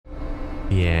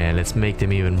Yeah, let's make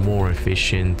them even more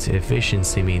efficient.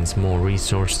 Efficiency means more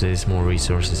resources. More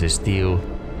resources is steel.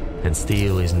 And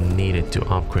steel is needed to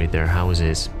upgrade their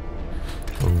houses.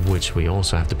 Which we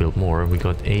also have to build more. We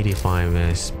got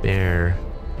 85 spare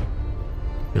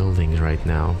buildings right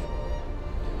now.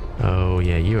 Oh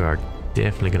yeah, you are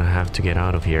definitely gonna have to get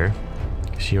out of here.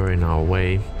 Because you're in our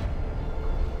way.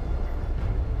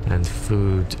 And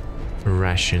food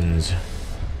rations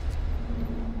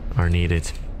are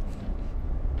needed.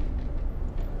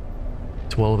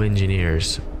 12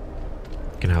 engineers.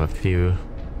 Can have a few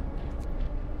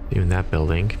in that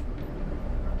building.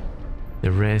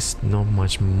 The rest, not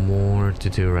much more to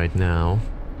do right now.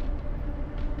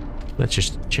 Let's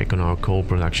just check on our coal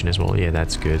production as well. Yeah,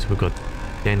 that's good. We've got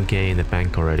 10k in the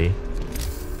bank already.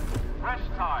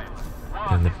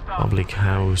 And the public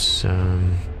house...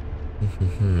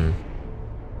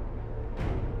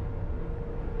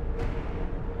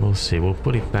 We'll see. We'll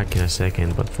put it back in a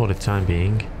second, but for the time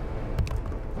being,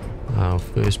 our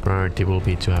first priority will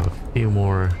be to have a few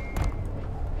more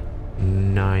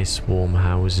nice warm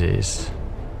houses.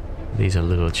 These are a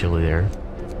little chilly there.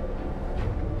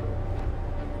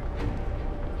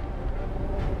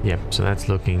 Yep, so that's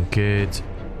looking good.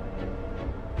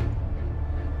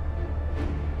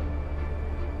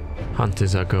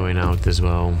 Hunters are going out as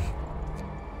well.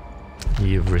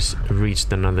 You've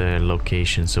reached another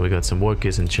location, so we got some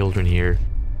workers and children here.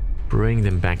 Bring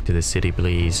them back to the city,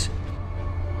 please.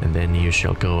 And then you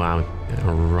shall go out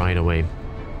right away.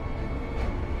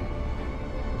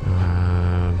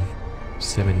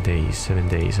 7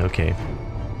 days, okay.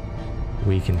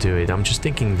 We can do it. I'm just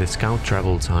thinking the scout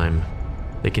travel time.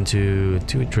 They can do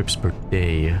 2 trips per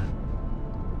day.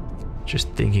 Just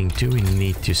thinking, do we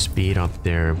need to speed up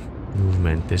their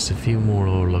movement? There's a few more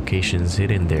locations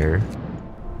hidden there.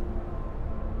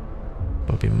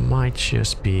 But we might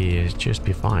just be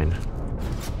fine.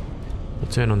 We'll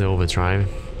turn on the overdrive.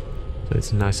 So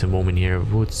it's nice and warm in here.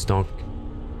 Woodstock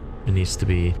seems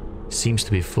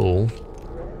to be full.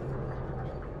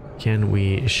 Can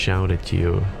we shout at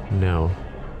you? No.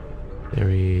 There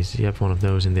is, yep, one of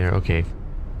those in there. Okay.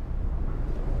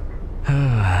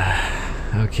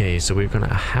 Okay, so we're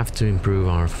gonna have to improve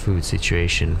our food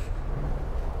situation.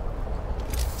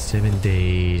 7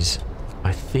 days.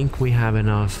 I think we have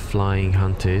enough flying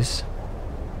hunters.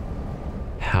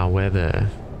 However,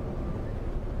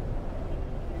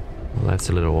 well, that's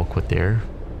a little awkward there.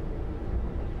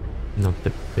 Not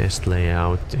the best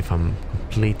layout, if I'm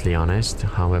completely honest.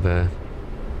 However,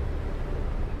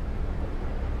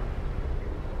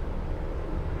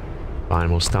 fine,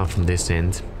 we'll start from this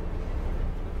end.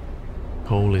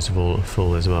 Coal is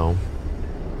full as well.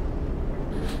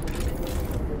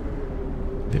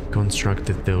 They've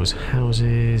constructed those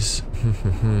houses.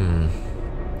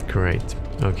 Great.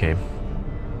 Okay.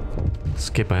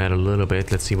 Skip ahead a little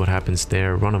bit. Let's see what happens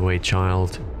there. Runaway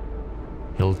child.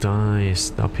 He'll die.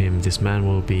 Stop him. This man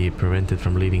will be prevented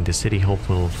from leaving the city. Hope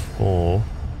will fall.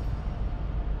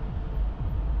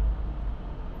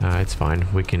 It's fine.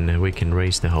 We can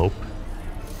raise the hope.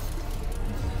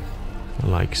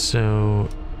 Like so.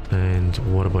 And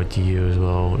what about you as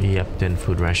well? Yep, 10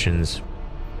 food rations.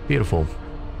 Beautiful.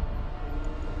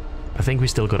 I think we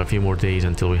still got a few more days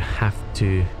until we have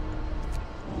to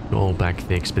roll back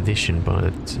the expedition,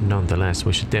 but nonetheless,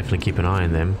 we should definitely keep an eye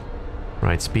on them.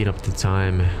 Right, speed up the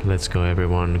time. Let's go,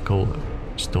 everyone. Coal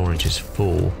storage is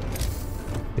full.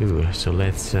 Ooh, so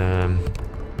let's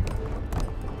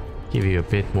give you a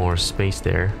bit more space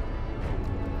there.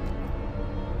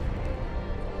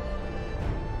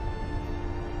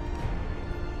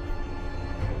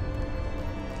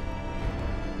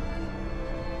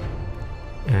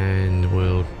 And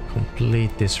we'll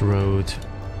complete this road.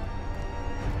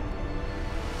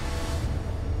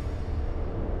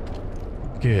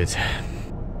 Good.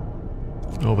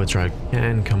 Overdrive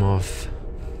can come off.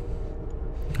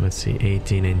 Let's see,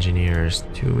 18 engineers.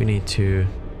 Do we need to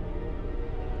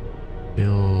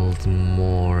build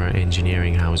more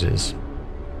engineering houses?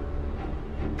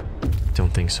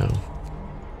 Don't think so.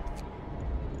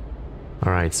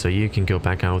 Alright, so you can go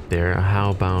back out there. How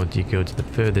about you go to the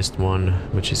furthest one,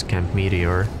 which is Camp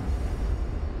Meteor.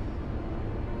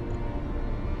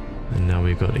 And now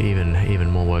we've got even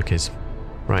more workers.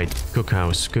 Right,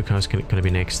 cookhouse. Cookhouse gonna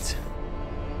be next.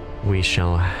 We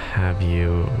shall have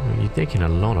you... You're taking a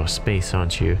lot of space,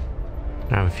 aren't you?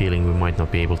 I have a feeling we might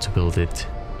not be able to build it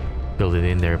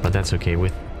in there, but that's okay.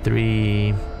 With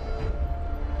 3...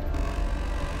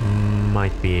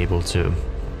 might be able to.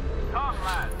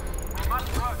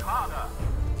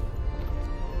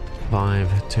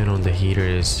 5, turn on the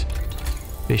heaters.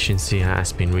 Efficiency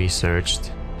has been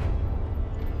researched.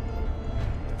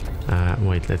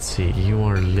 Wait, let's see. You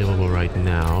are livable right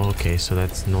now. Okay, so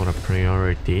that's not a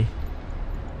priority.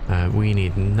 We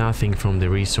need nothing from the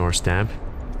resource tab.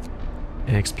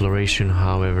 Exploration,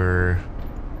 however...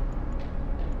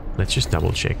 Let's just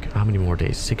double check. How many more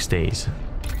days? 6 days.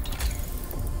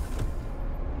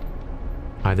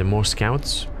 Either more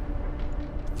scouts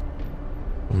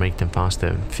or make them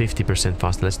faster. 50%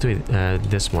 faster. Let's do it.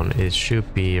 This one. It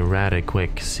should be rather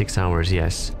quick. 6 hours,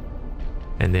 yes.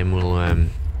 And then we'll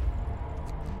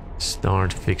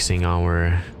start fixing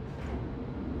our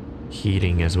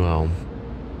heating as well.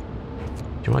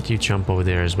 Do you want you jump over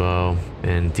there as well?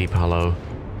 And deep hollow.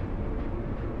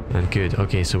 And good.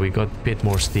 Okay, so we got a bit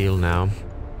more steel now.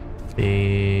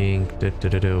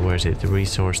 Where is it? The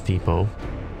resource depot.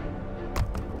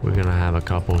 We're gonna have a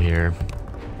couple here.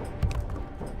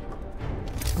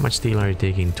 How much steel are you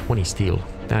taking? 20 steel.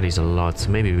 That is a lot. So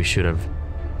maybe we should have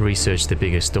researched the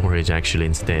bigger storage actually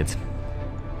instead.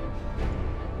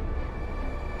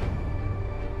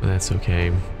 But that's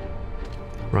okay.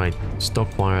 Right,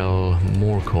 stockpile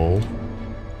more coal.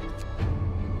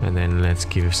 And then let's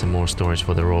give some more storage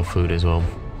for the raw food as well.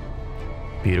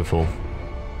 Beautiful.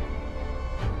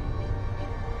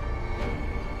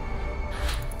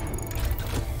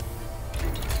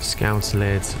 Scout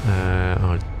sleds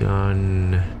are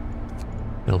done.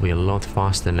 They'll be a lot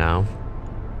faster now.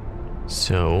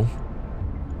 So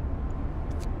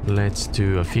let's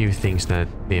do a few things that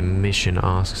the mission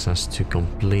asks us to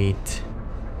complete.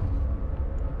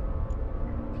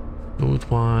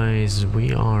 Food-wise,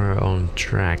 we are on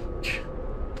track.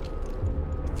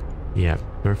 Yeah,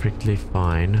 perfectly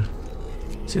fine.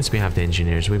 Since we have the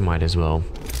engineers, we might as well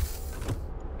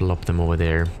plop them over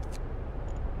there.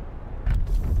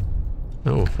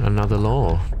 Oh, another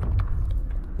law.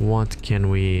 What can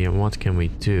we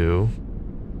do?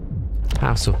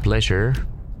 House of Pleasure.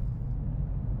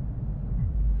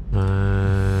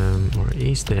 Or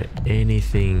is there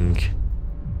anything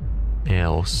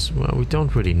else? Well, we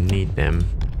don't really need them.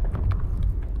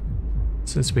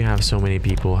 Since we have so many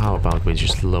people, how about we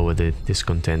just lower the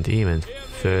discontent even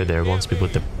further once we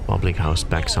put the public house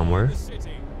back somewhere?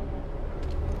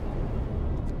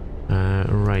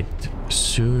 Right,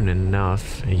 soon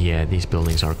enough. Yeah, these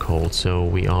buildings are cold, so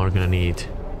we are gonna need...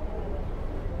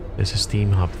 There's a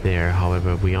steam hub there,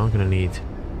 however, we are gonna need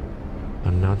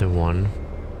another one.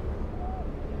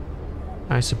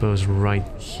 I suppose right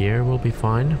here will be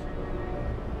fine.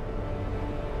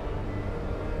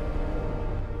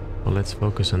 Well, let's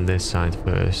focus on this side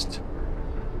first.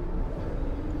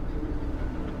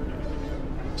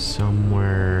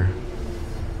 Somewhere...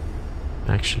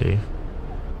 Actually...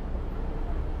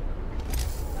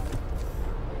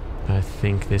 I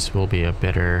think this will be a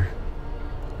better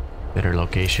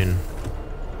location.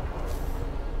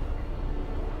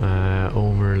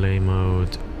 Overlay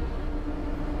mode.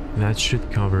 That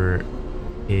should cover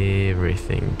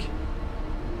everything.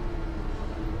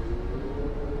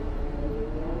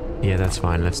 Yeah, that's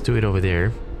fine. Let's do it over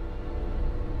there.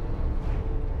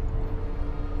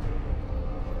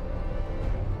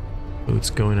 Food's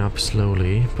going up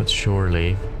slowly, but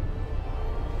surely.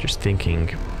 Just thinking.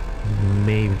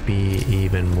 Maybe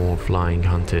even more flying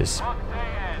hunters.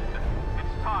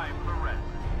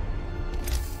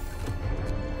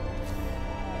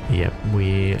 Yep,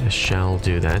 we shall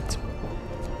do that.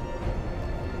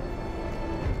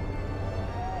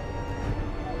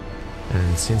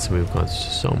 And since we've got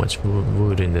so much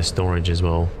wood in the storage as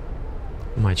well,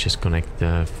 I might just connect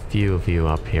a few of you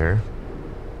up here.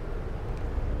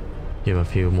 Give a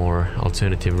few more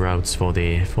alternative routes for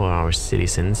our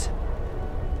citizens.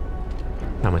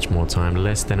 How much more time?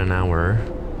 Less than an hour.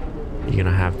 You're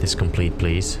gonna have this complete,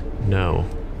 please? No.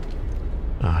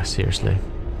 Ah, seriously.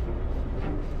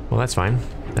 Well, that's fine.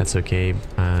 That's okay.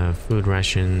 Food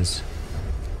rations.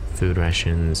 Food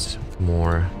rations.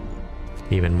 More.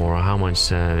 Even more. How much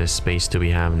space do we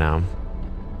have now?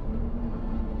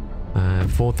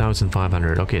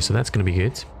 4,500. Okay, so that's gonna be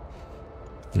good.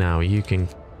 Now you can...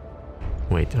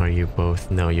 Wait, are you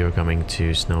both? No, you're coming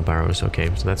to Snow Barrows.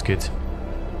 Okay, so that's good.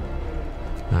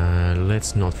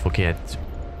 Let's not forget.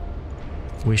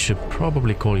 We should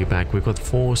probably call you back. We've got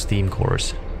 4 steam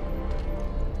cores.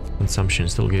 Consumption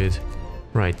still good.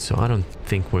 Right, so I don't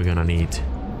think we're gonna need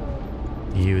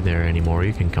you there anymore.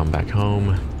 You can come back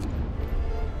home.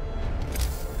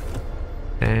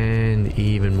 And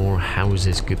even more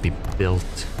houses could be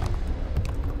built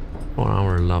for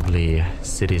our lovely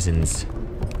citizens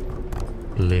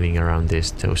living around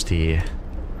this toasty,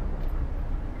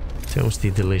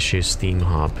 delicious steam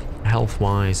hub.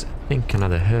 Health-wise, I think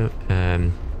another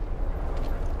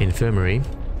infirmary.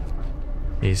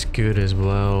 is good as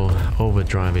well.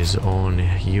 Overdrive is on.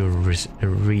 You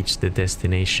reach the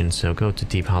destination, so go to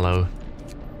Deep Hollow.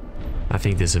 I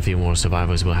think there's a few more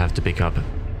survivors we'll have to pick up.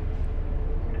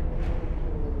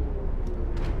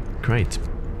 Great.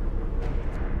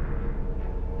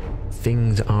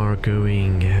 Things are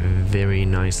going very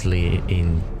nicely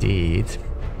indeed.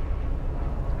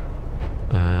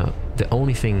 The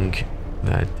only thing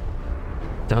that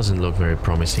doesn't look very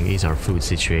promising is our food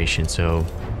situation, so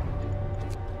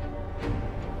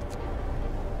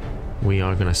we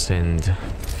are gonna send a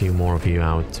few more of you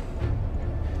out.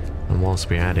 And whilst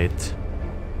we're at it,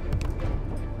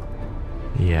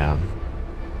 yeah,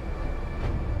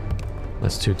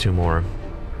 let's do 2 more.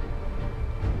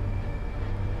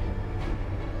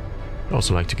 I'd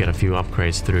also like to get a few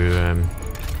upgrades through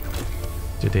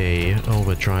today.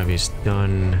 Overdrive is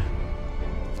done.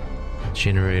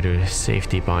 Generator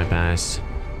safety bypass.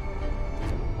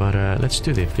 But let's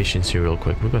do the efficiency real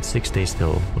quick. We've got 6 days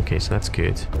still. Okay, so that's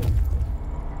good.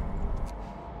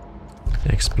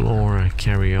 Explore,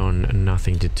 carry on,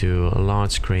 nothing to do. A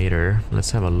large crater.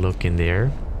 Let's have a look in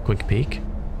there. Quick peek.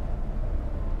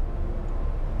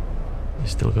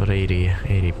 Still got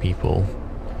 80 people.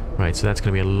 Right, so that's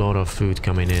gonna be a lot of food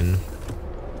coming in.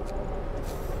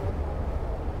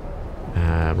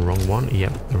 Wrong one.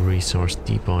 Yep, the resource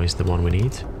depot is the one we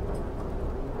need.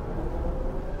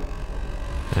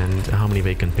 And how many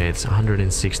vacant beds?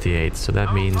 168. So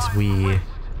that means we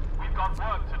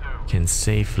can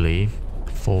safely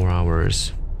 4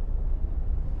 hours.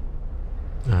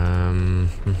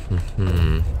 We're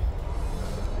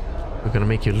gonna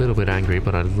make you a little bit angry,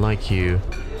 but I'd like you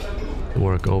to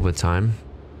work overtime.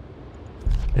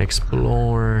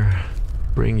 Explore,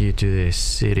 bring you to this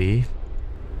city.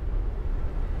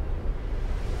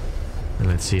 And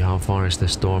let's see, how far is the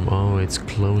storm? Oh, it's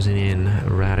closing in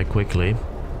rather quickly.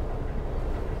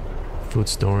 Food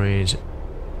storage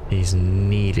is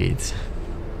needed.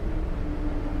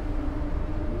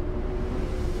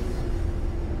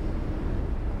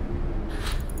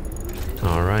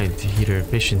 Alright, heater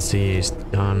efficiency is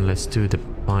done. Let's do the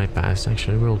bypass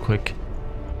actually real quick.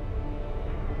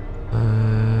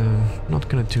 Not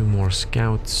gonna do more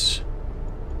scouts.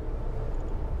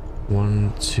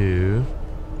 1, 2,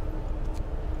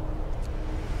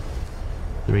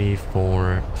 3,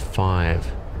 4,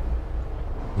 5,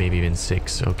 maybe even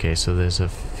 6. Okay, so there's a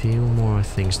few more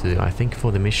things to do. I think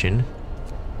for the mission,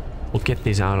 we'll get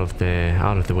this out of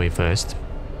the way first.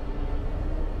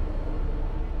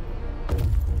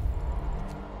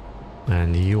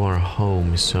 And you are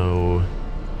home, so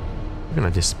we're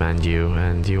gonna disband you,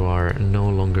 and you are no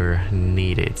longer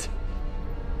needed.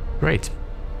 Great.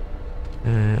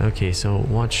 Okay, so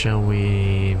what shall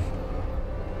we...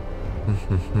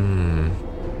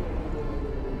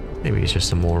 Maybe it's just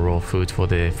some more raw food for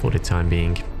the time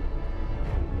being.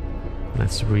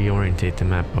 Let's reorientate the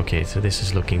map. Okay, so this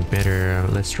is looking better.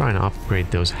 Let's try and upgrade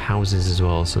those houses as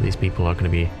well, so these people are going to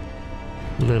be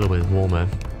a little bit warmer.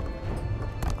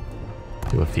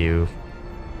 Do a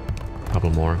couple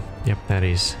more. Yep, that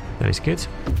is good.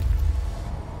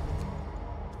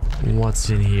 What's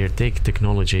in here? Take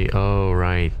technology. Oh,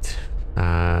 right.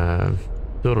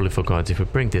 Totally forgot. If we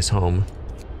bring this home,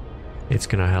 it's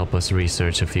gonna help us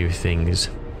research a few things.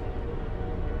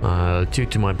 Due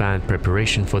to my bad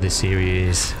preparation for this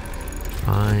series,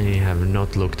 I have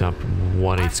not looked up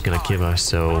what it's gonna give us,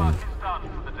 so...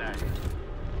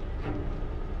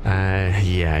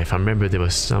 yeah, if I remember, there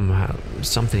was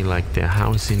something like the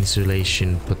house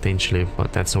insulation potentially,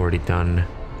 but that's already done.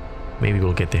 Maybe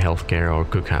we'll get the healthcare or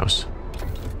cookhouse.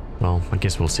 Well, I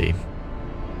guess we'll see.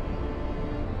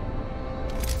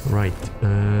 Right,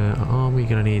 are we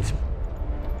gonna need...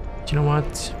 Do you know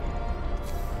what?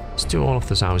 Let's do all of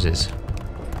those houses.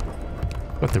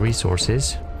 Got the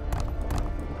resources,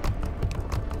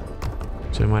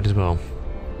 so we might as well.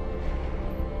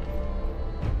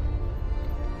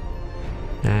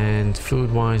 And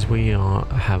food-wise, we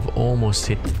have almost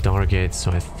hit the target,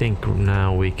 so I think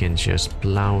now we can just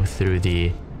plow through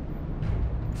the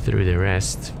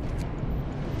rest.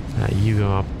 You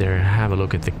go up there, have a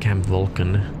look at the Camp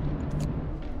Vulcan.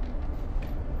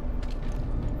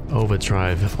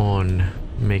 Overdrive on,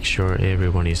 make sure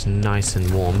everyone is nice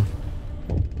and warm,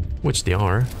 which they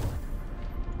are.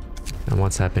 And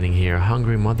what's happening here?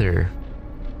 Hungry mother.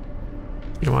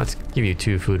 You know what? Give you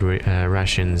 2 food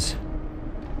rations,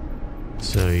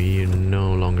 so you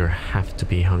no longer have to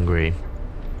be hungry.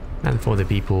 And for the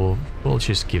people, we'll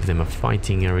just give them a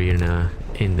fighting arena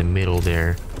in the middle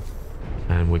there.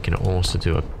 And we can also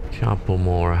do a couple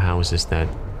more houses that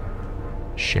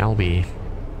shall be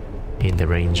in the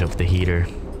range of the heater.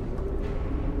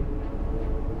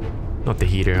 Not the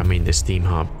heater, I mean the steam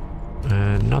hub.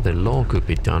 Another law could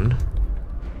be done.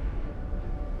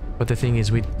 But the thing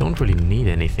is, we don't really need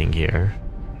anything here.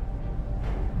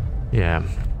 Yeah.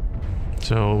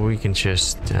 So we can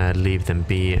just leave them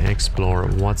be, explore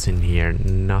what's in here,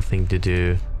 nothing to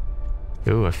do.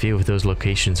 Oh, a few of those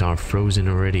locations are frozen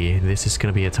already. This is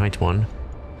gonna be a tight one.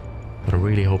 But I'm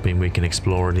really hoping we can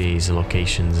explore these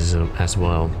locations as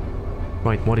well.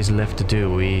 Right, what is left to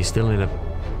do? We still need a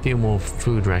few more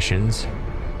food rations.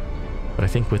 But I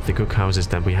think with the cookhouses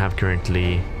that we have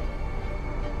currently,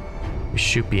 we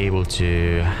should be able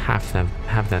to have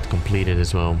that completed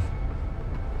as well.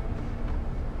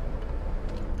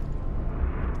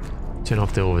 Turn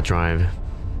off the overdrive.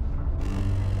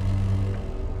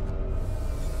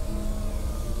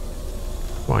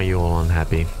 Why are you all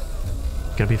unhappy?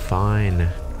 It's gonna be fine.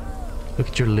 Look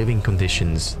at your living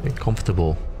conditions. They're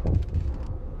comfortable.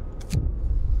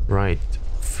 Right.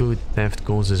 Food theft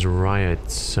causes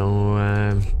riots. So,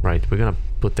 right, we're gonna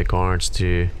put the guards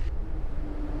to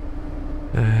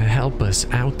help us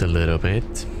out a little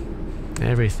bit.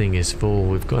 Everything is full.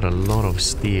 We've got a lot of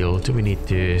steel. Do we need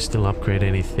to still upgrade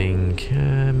anything?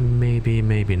 Maybe,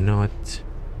 maybe not.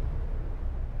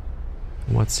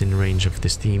 What's in range of the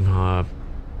steam hub?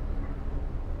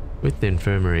 With the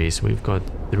infirmaries, we've got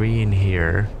 3 in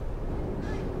here.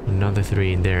 Another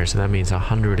 3 in there. So that means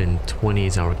 120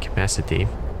 is our capacity.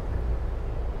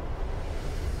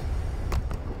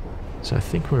 So I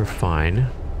think we're fine.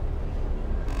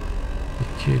 We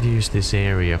could use this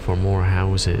area for more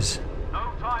houses.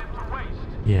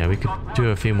 Yeah, we could do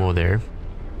a few more there.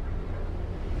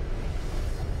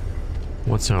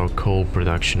 What's our coal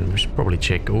production? We should probably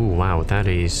check. Oh, wow, that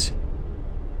is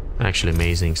actually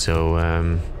amazing. So,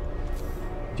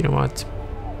 you know what?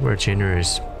 We're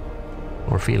generous.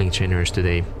 Or feeling generous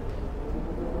today.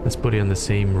 Let's put it on the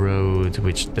same road,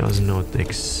 which does not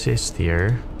exist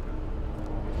here.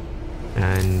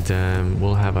 And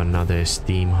we'll have another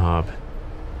steam hub.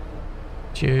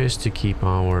 Just to keep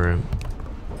our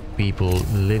people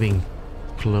living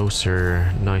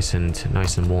closer, nice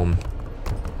and warm.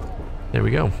 There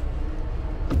we go.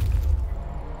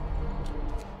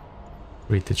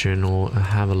 Read the journal,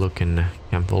 have a look in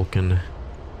Camp Vulcan.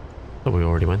 Oh, we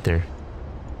already went there.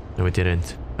 No, we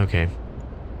didn't. Okay.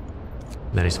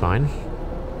 That is fine.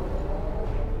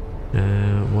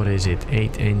 What is it?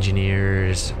 8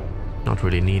 engineers. Not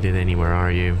really needed anywhere,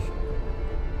 are you?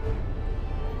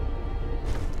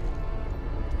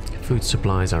 Food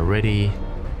supplies are ready.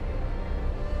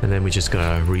 And then we just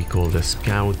gotta recall the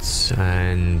scouts,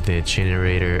 and the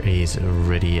generator is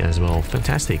ready as well.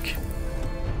 Fantastic.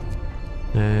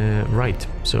 Right,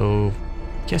 so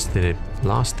I guess the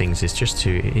last things is just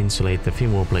to insulate a few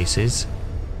more places.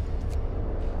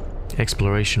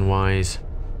 Exploration wise,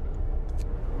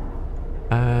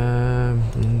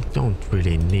 don't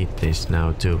really need this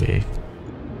now, do we?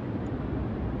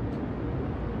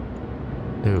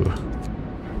 Ooh.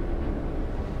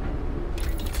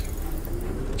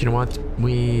 You know what?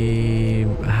 We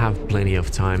have plenty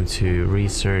of time to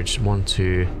research 1,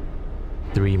 2,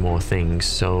 3 more things,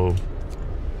 so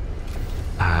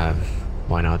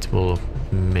why not? We'll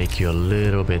make you a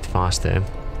little bit faster.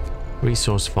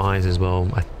 Resource wise as well,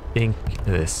 I think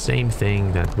the same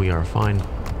thing, that we are fine.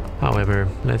 However,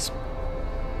 let's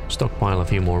stockpile a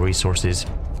few more resources.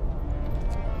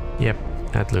 Yep,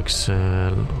 that looks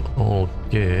all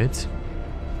good.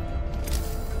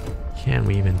 Can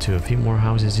we even do a few more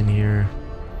houses in here?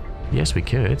 Yes, we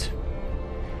could.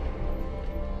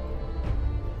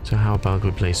 So how about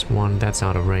we place 1? That's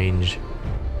out of range.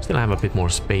 Still have a bit more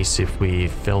space if we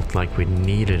felt like we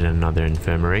needed another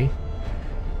infirmary.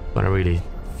 But I really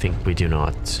think we do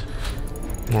not.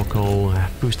 More coal,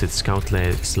 boosted scout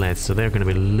sleds, so they're going to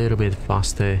be a little bit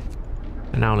faster.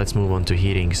 And now let's move on to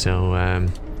heating. So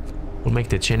we'll make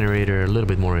the generator a little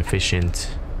bit more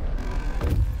efficient.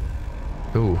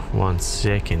 Oh, 1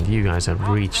 second. You guys have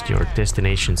reached your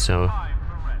destination, so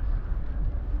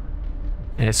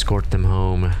escort them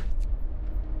home.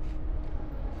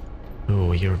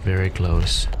 Oh, you're very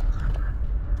close.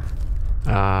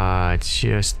 It's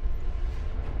just...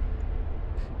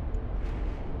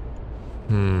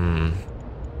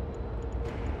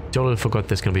 Totally forgot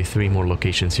there's gonna be 3 more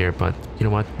locations here, but you know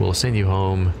what? We'll send you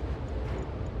home.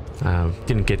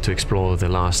 Didn't get to explore the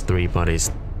last 3, but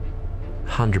it's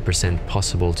 100%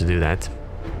 possible to do that.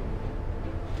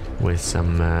 With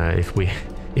some,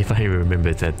 if I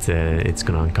remember that it's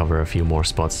gonna uncover a few more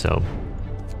spots, so...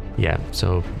 Yeah,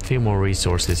 so a few more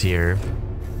resources here.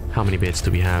 How many bits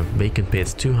do we have? Vacant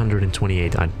bits,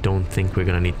 228. I don't think we're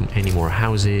gonna need any more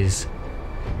houses.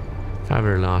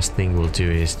 However, last thing we'll do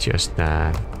is just...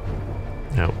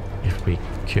 no, we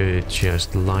could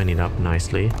just line it up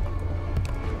nicely.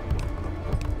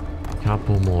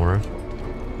 Couple more.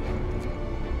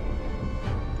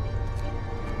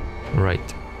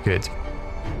 Right, good.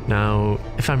 Now,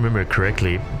 if I remember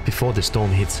correctly, before the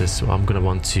storm hits us, I'm gonna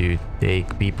want to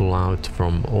take people out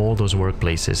from all those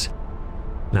workplaces.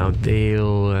 Now,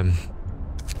 they'll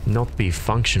not be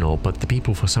functional, but the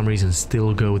people for some reason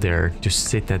still go there, just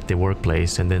sit at the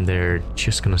workplace, and then they're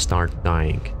just gonna start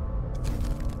dying.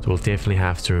 So we'll definitely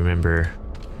have to remember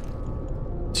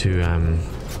to,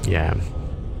 yeah,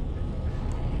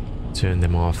 turn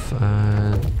them off.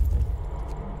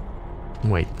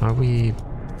 Wait, are we...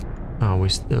 Are we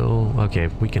still... Okay,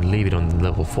 we can leave it on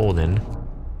level 4 then.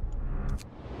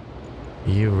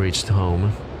 You reached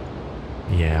home.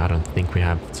 Yeah, I don't think we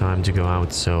have time to go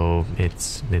out, so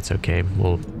it's okay.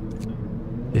 We'll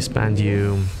disband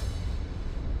you.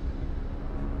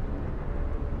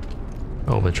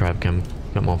 Overdrive can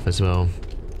come off as well.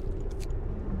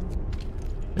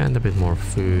 And a bit more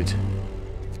food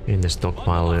in the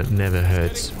stockpile, it never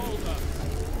hurts.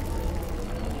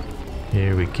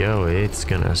 Here we go, it's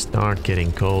gonna start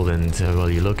getting cold, and well,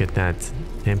 you look at that,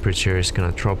 temperature is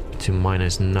gonna drop to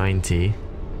 -90.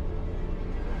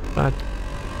 But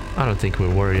I don't think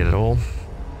we're worried at all.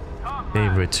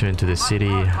 They've returned to the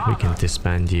city, we can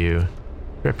disband you.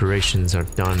 Preparations are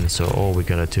done, so all we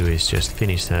gotta do is just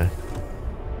finish a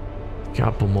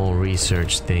couple more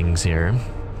research things here.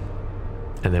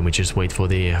 And then we just wait for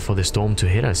the storm to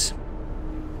hit us.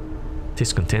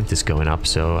 Discontent is going up,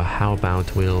 so how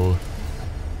about we'll...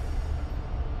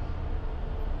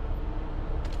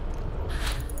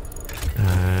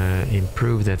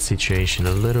 improve that situation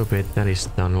a little bit. That is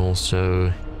done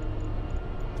also.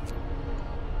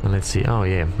 And let's see. Oh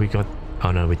yeah, we got...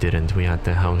 Oh no, we didn't. We had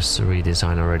the house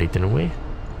redesign already, didn't we?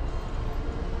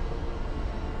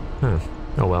 Huh.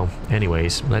 Oh well.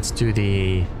 Anyways, let's do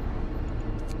the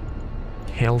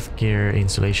healthcare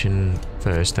installation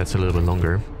first. That's a little bit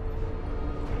longer.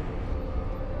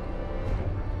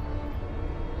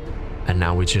 And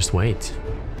now we just wait.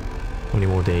 20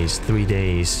 more days, 3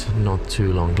 days, not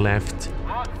too long left.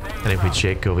 And if we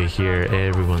check over here,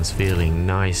 everyone's feeling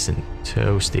nice and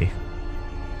toasty.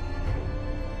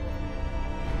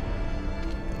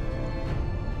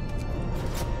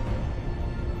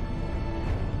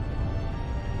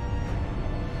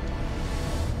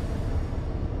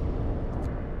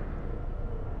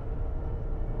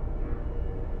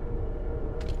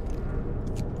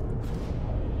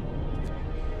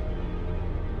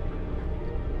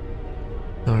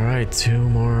 Alright,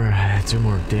 two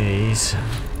more days.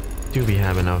 Do we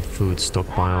have enough food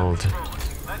stockpiled?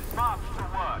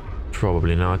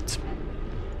 Probably not.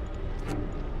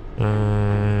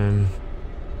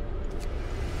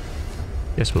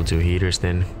 Guess we'll do heaters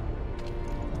then.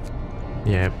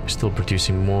 Yeah, still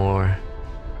producing more.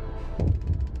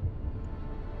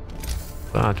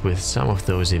 But with some of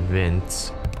those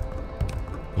events,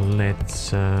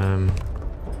 let's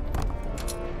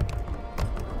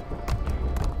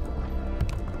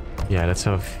yeah, let's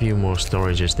have a few more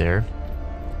storages there.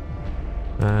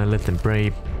 Let them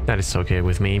break. That is okay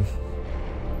with me.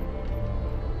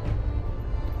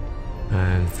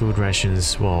 And food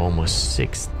rations, well, almost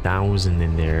 6,000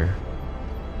 in there.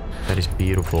 That is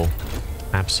beautiful.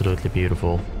 Absolutely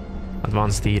beautiful.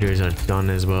 Advanced heaters are done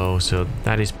as well, so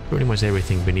that is pretty much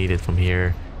everything we needed from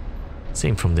here.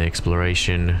 Same from the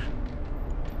exploration.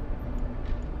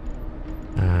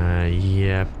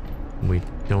 Yep. We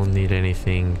don't need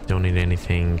anything,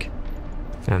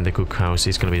 And the cookhouse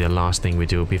is gonna be the last thing we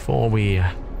do before we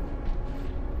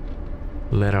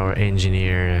let our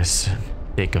engineers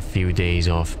take a few days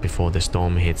off before the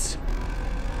storm hits.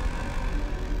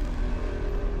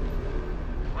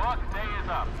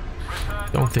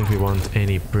 Don't think we want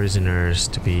any prisoners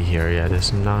to be here. Yeah,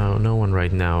 there's no one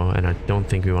right now, and I don't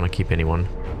think we want to keep anyone.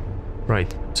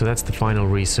 Right, so that's the final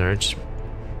research.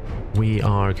 We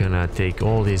are gonna take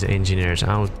all these engineers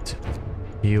out.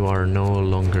 You are no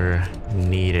longer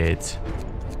needed.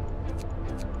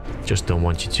 Just don't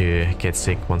want you to get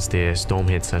sick once the storm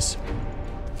hits us.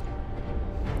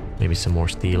 Maybe some more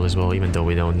steel as well, even though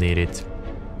we don't need it.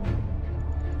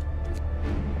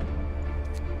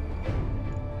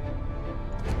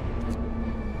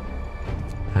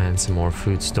 And some more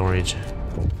food storage.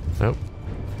 Oh,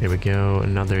 here we go.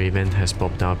 Another event has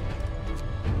popped up.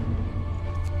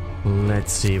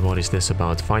 Let's see, what is this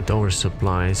about? Fight over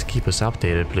supplies. Keep us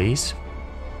updated, please.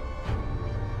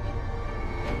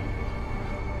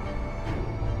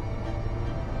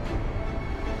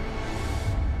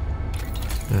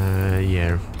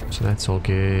 Yeah, so that's all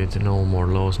good. No more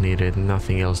laws needed.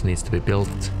 Nothing else needs to be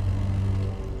built.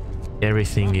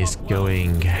 everything is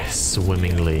going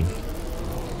swimmingly.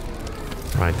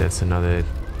 Right, that's another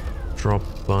drop,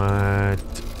 but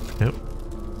oh,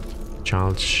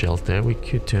 child shelter. We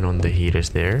could turn on the heaters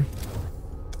there.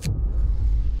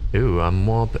 Ooh, a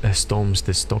mob storms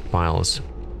the stockpiles.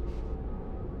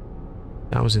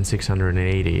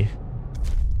 1,680.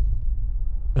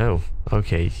 Oh,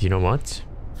 okay. You know what?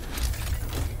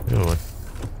 Oh, I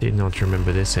did not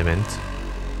remember this event.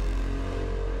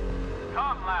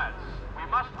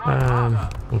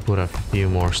 We'll put a few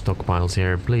more stockpiles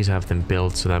here. Please have them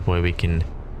built so that way we can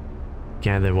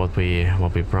gather what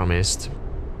we promised.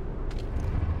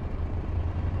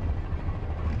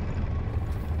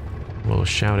 We'll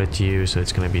shout at you so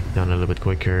it's gonna be done a little bit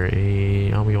quicker.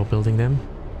 Are we all building them?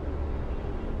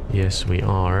 Yes, we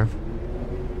are.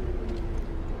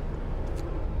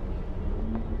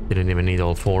 Didn't even need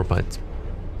all 4, but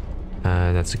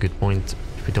that's a good point.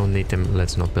 If we don't need them,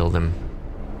 let's not build them.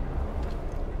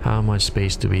 How much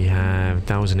space do we have?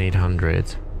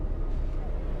 1,800.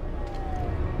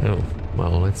 Oh,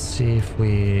 well, let's see if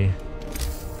we...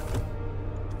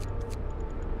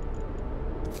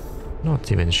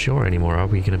 Not even sure anymore. Are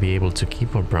we gonna be able to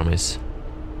keep our promise?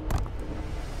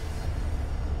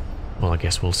 Well, I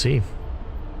guess we'll see.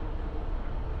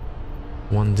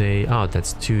 1 day... Oh,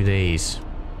 that's 2 days.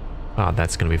 Ah,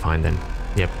 that's gonna be fine then.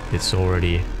 Yep, it's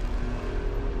already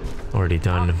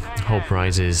done. Hope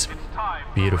rises.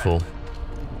 Beautiful.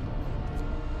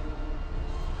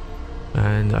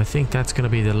 And I think that's gonna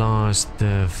be the last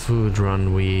food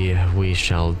run we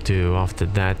shall do. After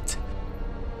that,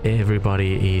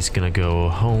 everybody is gonna go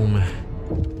home.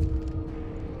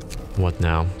 What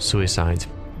now? Suicide.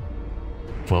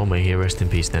 Well, may he rest in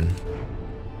peace then.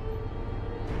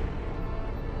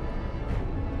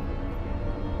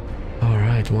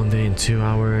 Alright, 1 day and 2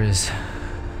 hours.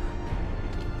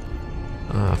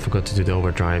 I forgot to do the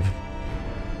overdrive.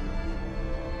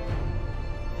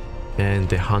 And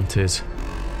the hunters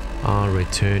are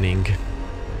returning.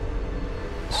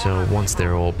 So once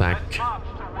they're all back,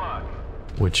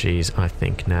 which is I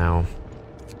think now,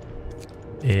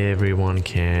 everyone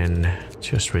can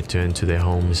just return to their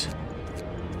homes.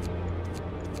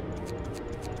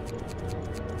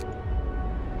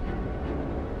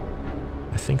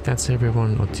 I think that's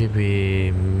everyone, or did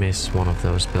we miss one of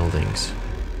those buildings?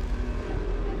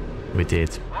 We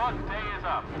did.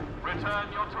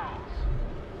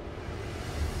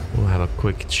 We'll have a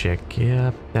quick check.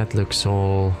 Yep, that looks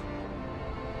all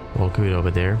good over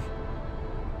there.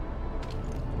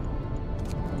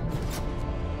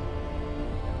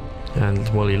 And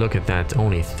well, you look at that,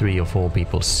 only 3 or 4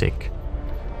 people sick.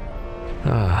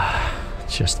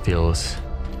 Just feels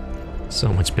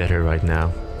so much better right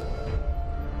now.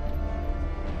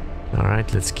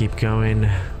 Alright, let's keep going.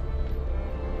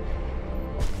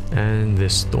 And the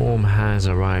storm has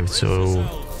arrived, so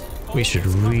we should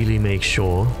really make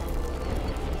sure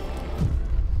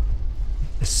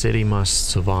the city must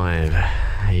survive.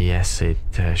 Yes, it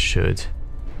should.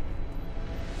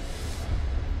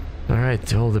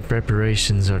 Alright, all the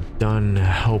preparations are done.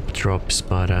 Hope drops,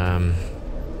 but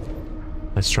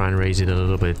let's try and raise it a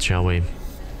little bit, shall we?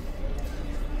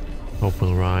 Hope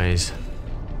will rise.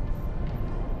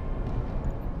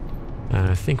 And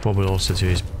I think what we'll also do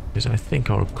is, because I think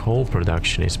our coal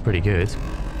production is pretty good,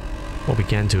 what we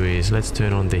can do is let's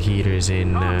turn on the heaters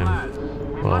in,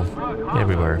 well,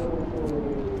 everywhere.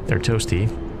 They're toasty.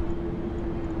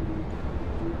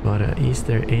 But is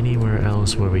there anywhere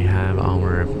else where we have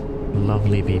our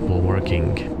lovely people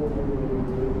working?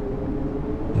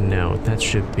 No, that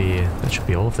should be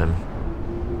all of them.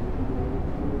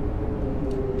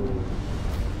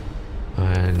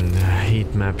 And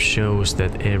heat map shows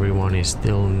that everyone is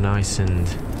still nice and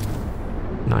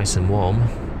warm.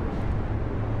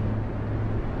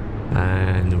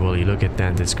 And well, you look at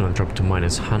that, it's gonna drop to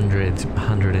minus 100,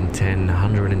 110,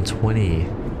 120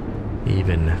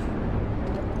 even.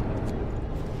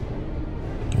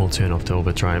 We'll turn off the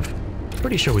overdrive.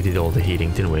 Pretty sure we did all the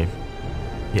heating, didn't we?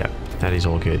 Yeah, that is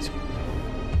all good.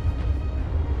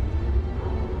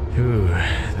 Ooh,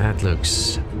 that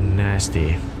looks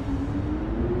nasty.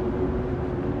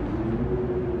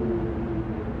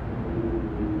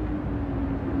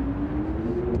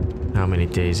 How many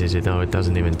days is it? Oh, it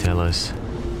doesn't even tell us.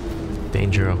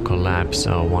 Danger of collapse.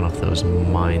 Oh, one of those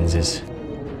mines is...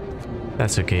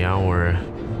 That's okay, our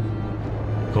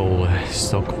coal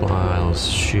stockpiles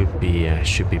should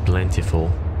be plentiful.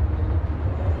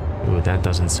 Ooh, that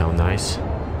doesn't sound nice.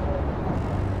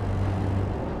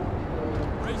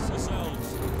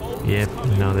 Yep,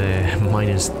 another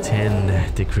minus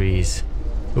 10 degrees.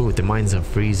 Ooh, the mines are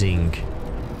freezing.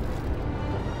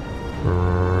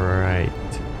 Right.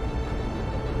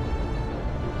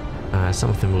 Some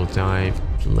of them will die.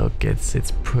 Look,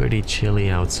 it's pretty chilly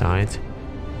outside.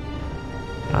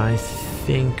 I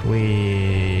think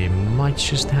we might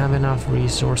just have enough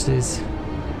resources.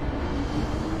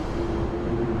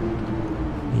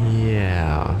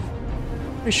 Yeah,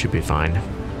 we should be fine.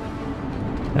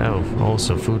 Oh,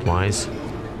 also food-wise,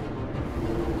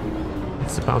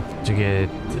 it's about to get.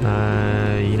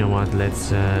 You know what?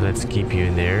 Let's keep you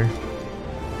in there.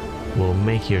 We'll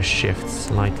make your shift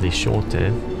slightly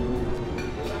shorter.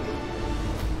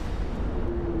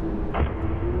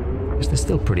 Because they're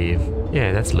still pretty.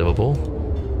 Yeah, that's livable.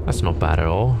 That's not bad at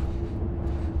all.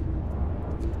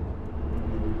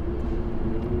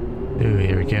 Ooh,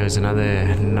 here goes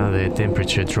another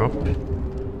temperature drop.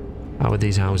 How are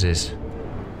these houses?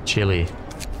 Chilly.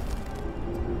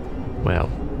 Well,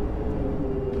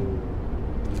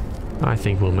 I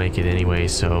think we'll make it anyway,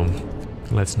 so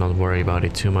let's not worry about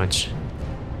it too much.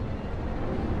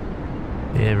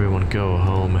 Everyone go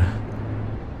home.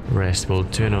 Rest. We'll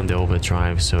turn on the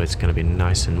overdrive so it's gonna be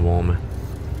nice and warm.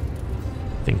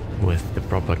 I think with the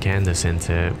propaganda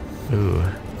center. Ooh,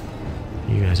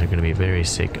 you guys are gonna be very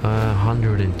sick.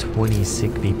 120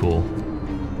 sick people.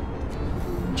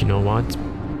 Do you know what?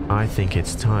 I think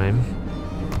it's time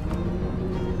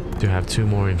to have 2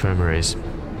 more infirmaries.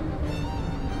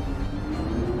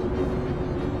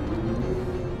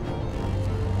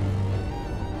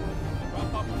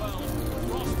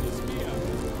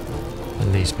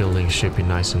 And these buildings should be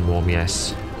nice and warm,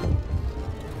 yes.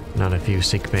 Not a few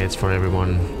sick beds for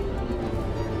everyone.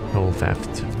 Whole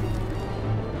theft.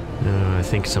 No, I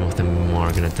think some of them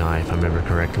are gonna die if I remember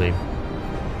correctly.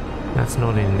 That's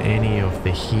not in any of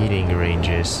the heating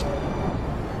ranges.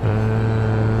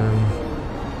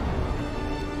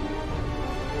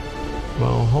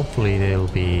 Well, hopefully they'll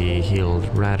be healed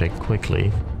rather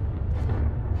quickly.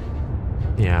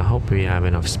 Yeah, I hope we have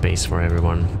enough space for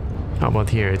everyone. How about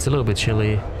here? It's a little bit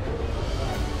chilly.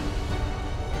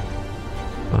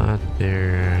 But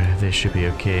they should be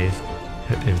okay.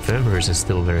 Infirmers is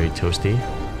still very toasty.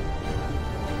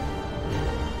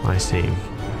 I see.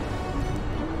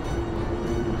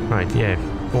 Right, yeah,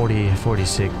 40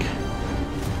 sick.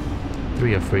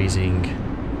 3 are freezing.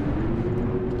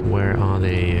 Where are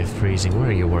they freezing? Where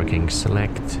are you working?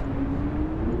 Select.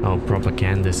 Oh,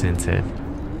 propaganda center.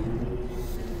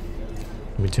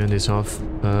 Can we turn this off?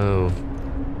 Oh.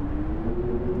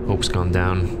 Hope's gone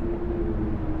down.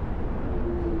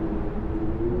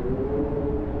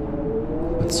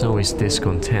 But so is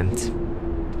discontent.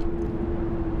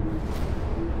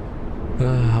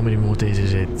 How many more days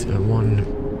is it? 1,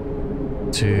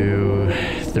 2,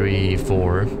 3,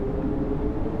 4.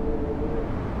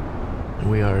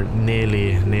 We are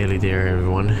nearly there,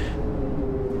 everyone.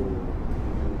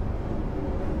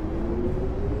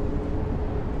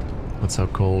 What's our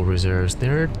coal reserves?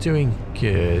 They're doing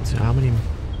good. How many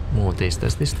more days?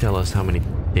 Does this tell us how many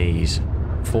days?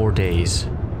 4 days.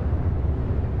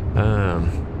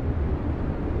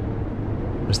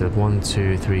 Was that 1,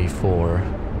 2, 3, 4?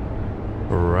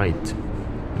 Right.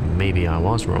 Maybe I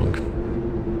was wrong.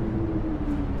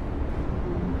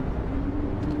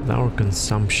 Our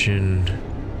consumption.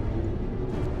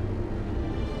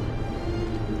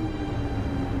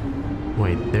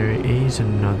 Wait, there is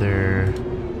another.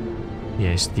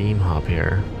 Yeah, steam hub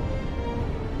here.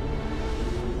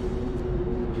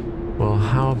 Well,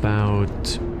 how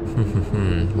about.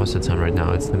 What's the time right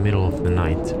now? It's the middle of the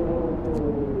night.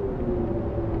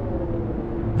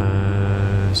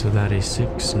 So that is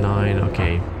 6, 9.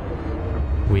 Okay.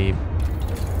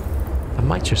 I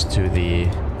might just do the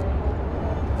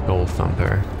gold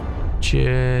thumper.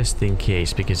 Just in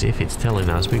case, because if it's telling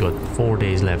us we got 4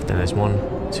 days left, and there's 1,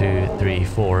 2, 3,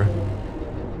 4.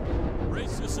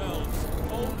 Brace yourselves.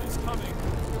 Home is coming.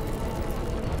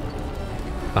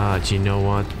 Do you know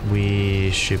what? We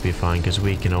should be fine, because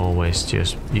we can always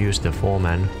just use the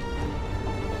foreman.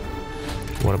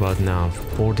 What about now?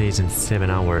 4 days and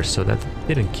 7 hours, so that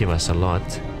didn't give us a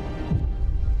lot.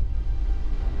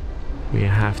 We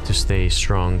have to stay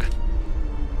strong.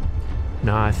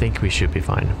 No, I think we should be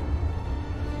fine.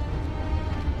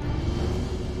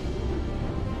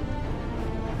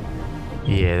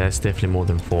 Yeah, that's definitely more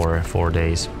than 4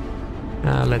 days.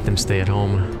 Let them stay at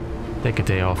home. Take a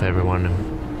day off, everyone.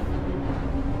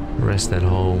 Rest at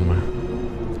home.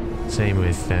 Same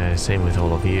with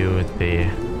all of you at the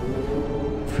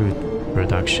food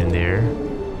production there.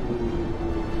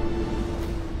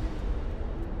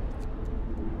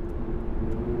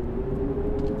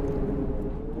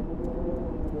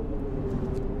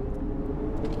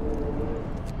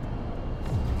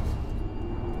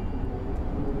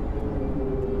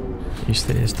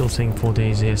 You're still saying 4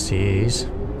 days? Yes, he is.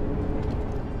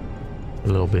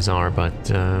 little bizarre, but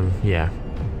yeah,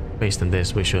 based on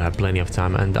this we should have plenty of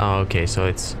time. And oh, okay, so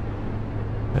it's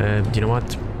you know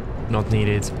what, not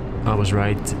needed. I was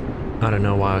right. I don't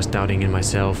know why I was doubting in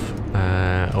myself.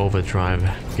 Overdrive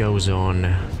goes on,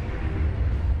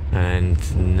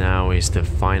 and now is the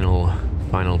final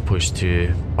push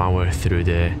to power through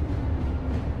the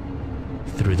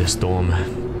storm.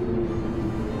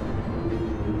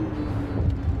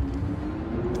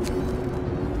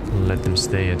 Let them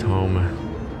stay at home.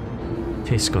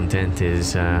 Discontent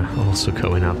is also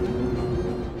going up,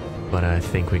 but I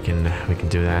think we can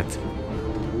do that.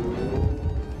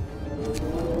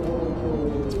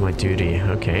 It's my duty.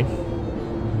 Okay.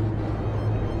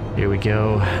 Here we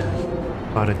go.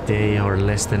 About a day or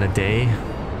less than a day.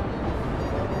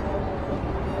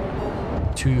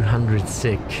 200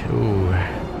 sick. Ooh.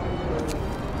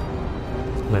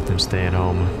 Let them stay at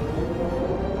home.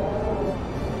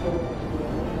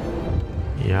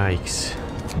 Yikes.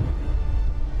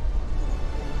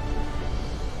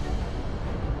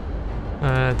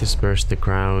 Disperse the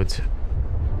crowd.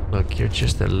 Look, you're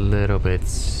just a little bit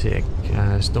sick.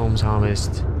 Storm's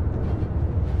Harvest.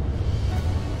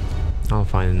 I'll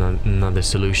find another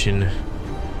solution.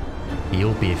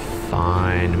 You'll be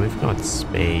fine. We've got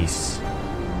space.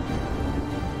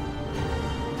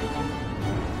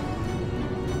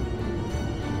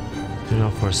 Turn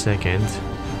off for a second.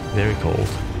 Very cold.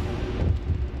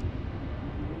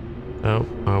 Oh,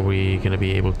 are we gonna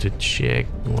be able to check?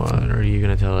 What are you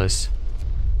gonna tell us?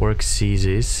 Work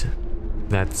ceases.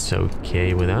 That's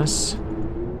okay with us.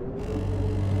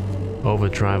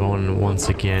 Overdrive on once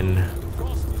again.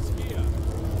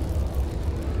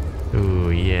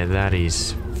 Ooh, yeah, that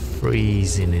is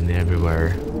freezing in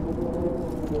everywhere.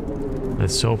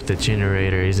 Let's hope the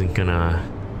generator isn't gonna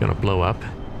blow up.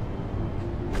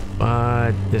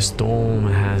 But the storm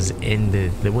has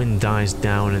ended. The wind dies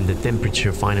down and the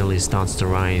temperature finally starts to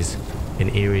rise.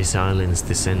 An eerie silence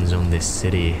descends on this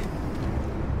city.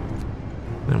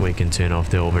 And we can turn off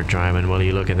the overdrive, and well,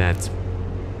 you look at that.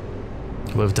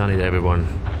 We've done it, everyone.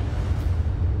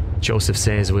 Joseph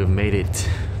says we've made it.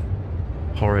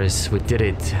 Horace, we did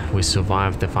it. We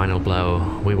survived the final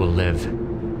blow. We will live.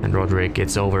 And Roderick,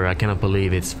 it's over. I cannot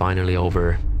believe it's finally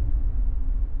over.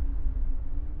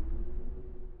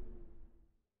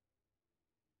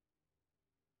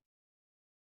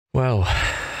 Well,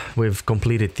 we've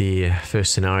completed the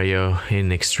first scenario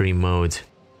in extreme mode.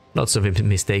 Lots of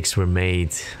mistakes were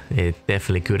made. It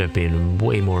definitely could have been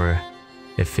way more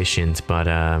efficient, but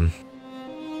at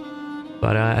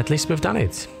least we've done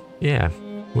it. Yeah,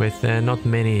 with not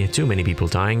too many people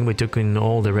dying. We took in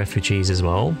all the refugees as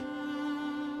well.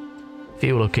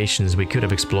 Few locations we could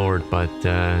have explored, but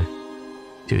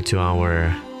due to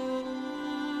our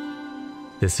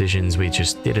decisions we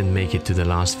just didn't make it to the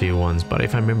last few ones. But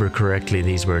if I remember correctly,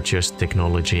 these were just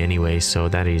technology anyway, so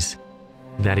that is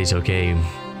okay.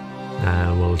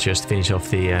 We'll just finish off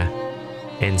the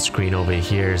end screen over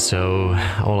here. So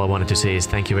all I wanted to say is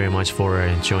thank you very much for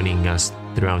joining us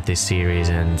throughout this series,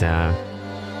 and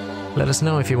let us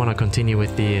know if you want to continue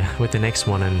with the next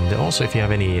one, and also if you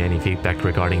have any feedback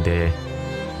regarding the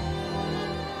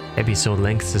episode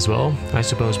lengths as well. I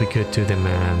suppose we could do them,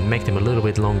 make them a little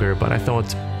bit longer, but I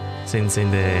thought since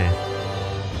in the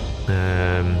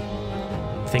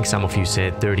I think some of you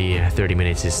said 30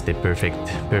 minutes is the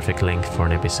perfect length for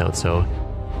an episode, so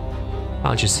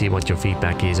I'll just see what your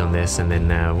feedback is on this, and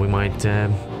then we might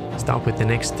start with the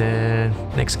next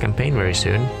campaign very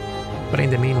soon. But in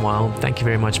the meanwhile, thank you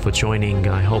very much for joining.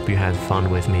 I hope you had fun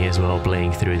with me as well,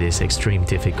 playing through this extreme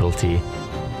difficulty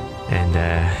and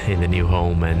in the new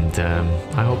home, and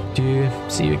I hope to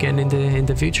see you again in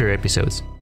the future episodes.